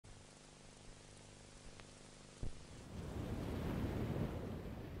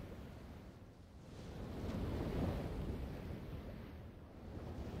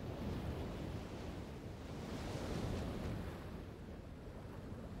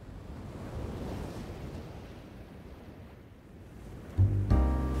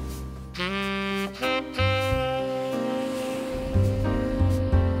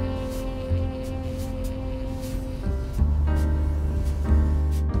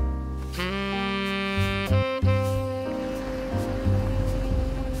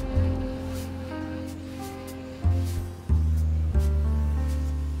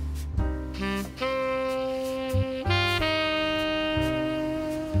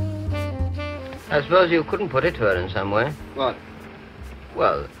I suppose you couldn't put it to her in some way. What?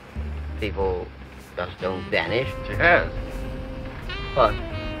 Well, people just don't vanish. She has. What?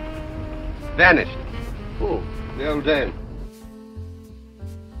 Vanished. Who? The old dame.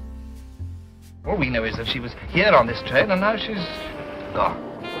 All we know is that she was here on this train and now she's gone.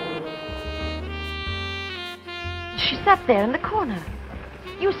 She sat there in the corner.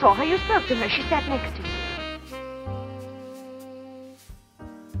 You saw her, you spoke to her, she sat next to you.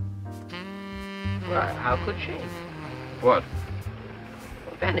 Well, how could she? What?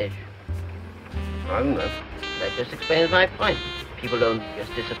 Vanish. I don't know. That just explains my point. People don't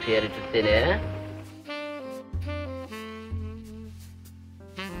just disappear into thin air.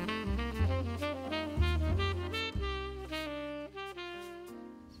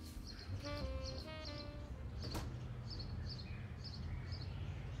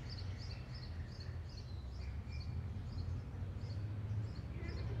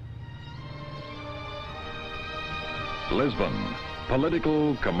 Lisbon,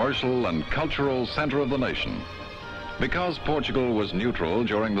 political, commercial, and cultural center of the nation. Because Portugal was neutral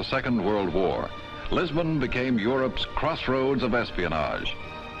during the Second World War, Lisbon became Europe's crossroads of espionage.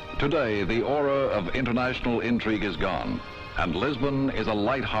 Today, the aura of international intrigue is gone, and Lisbon is a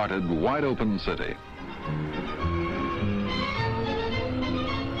light-hearted, wide-open city.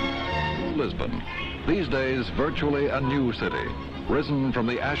 Lisbon, these days virtually a new city, risen from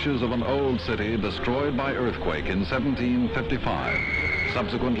the ashes of an old city destroyed by earthquake in 1755,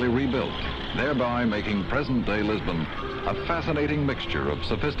 subsequently rebuilt, thereby making present-day Lisbon a fascinating mixture of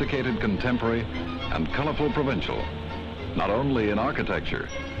sophisticated contemporary and colorful provincial, not only in architecture,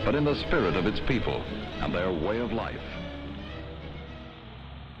 but in the spirit of its people and their way of life.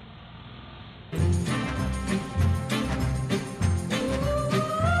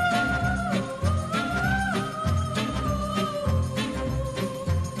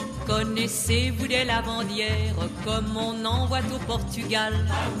 Connaissez-vous des lavandières comme on en voit au Portugal,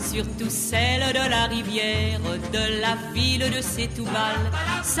 surtout celle de la rivière, de la ville de Setúbal?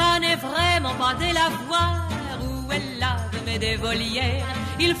 Ça n'est vraiment pas des lavoirs où elles lavent mais des volières.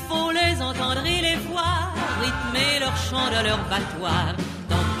 Il faut les entendre et les voir rythmer leur chant de leur battoir.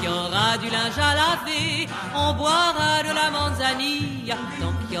 Tant qu'il y aura du linge à laver, on boira de la manzanilla.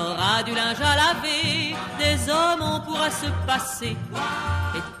 Tant qu'il y aura du linge à laver, des hommes on pourra se passer.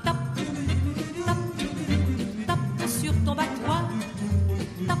 Et tape, sur ton battoir.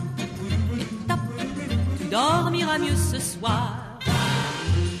 Et tape, tu dormiras mieux ce soir.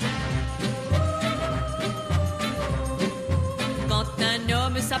 Quand un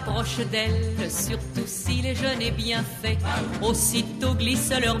homme s'approche d'elle, surtout s'il est jeune et bien fait, aussitôt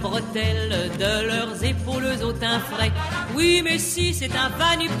glissent leurs bretelles de leurs épaules au teint frais. Oui, mais si c'est un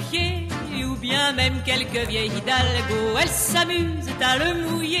va-nu-pied, ou bien même quelques vieilles hidalgo, elles s'amusent à le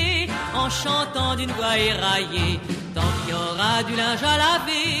mouiller en chantant d'une voix éraillée. Tant qu'il y aura du linge à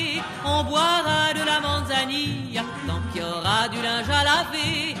laver, on boira de la manzanilla. Tant qu'il y aura du linge à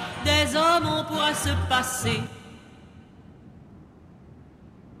laver, des hommes on pourra se passer.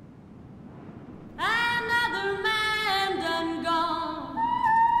 Another man done gone.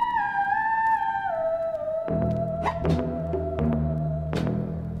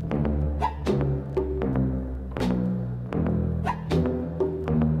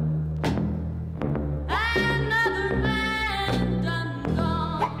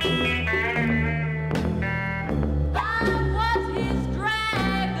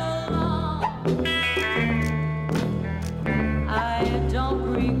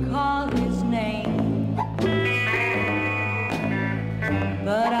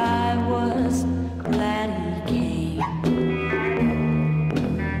 But I was glad he came.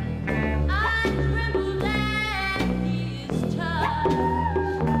 I trembled at his touch.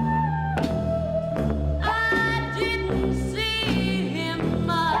 I didn't see him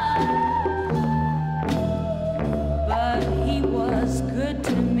much, but he was good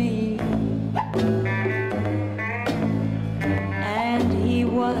to me, and he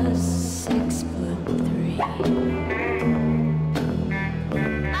was 6'3".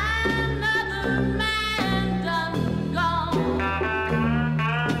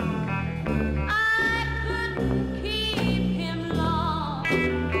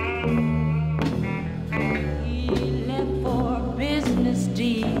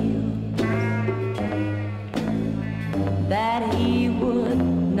 That he would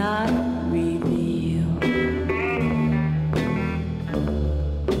not reveal.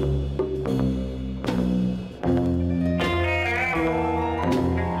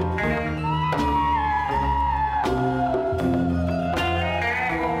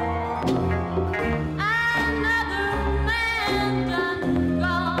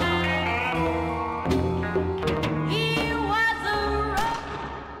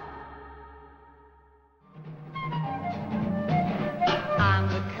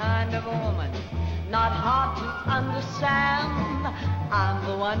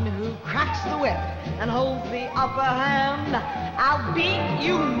 one who cracks the whip and holds the upper hand. I'll beat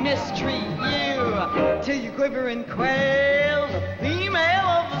you, mistreat you, till you quiver and quail. The female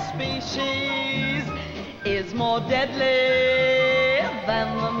of the species is more deadly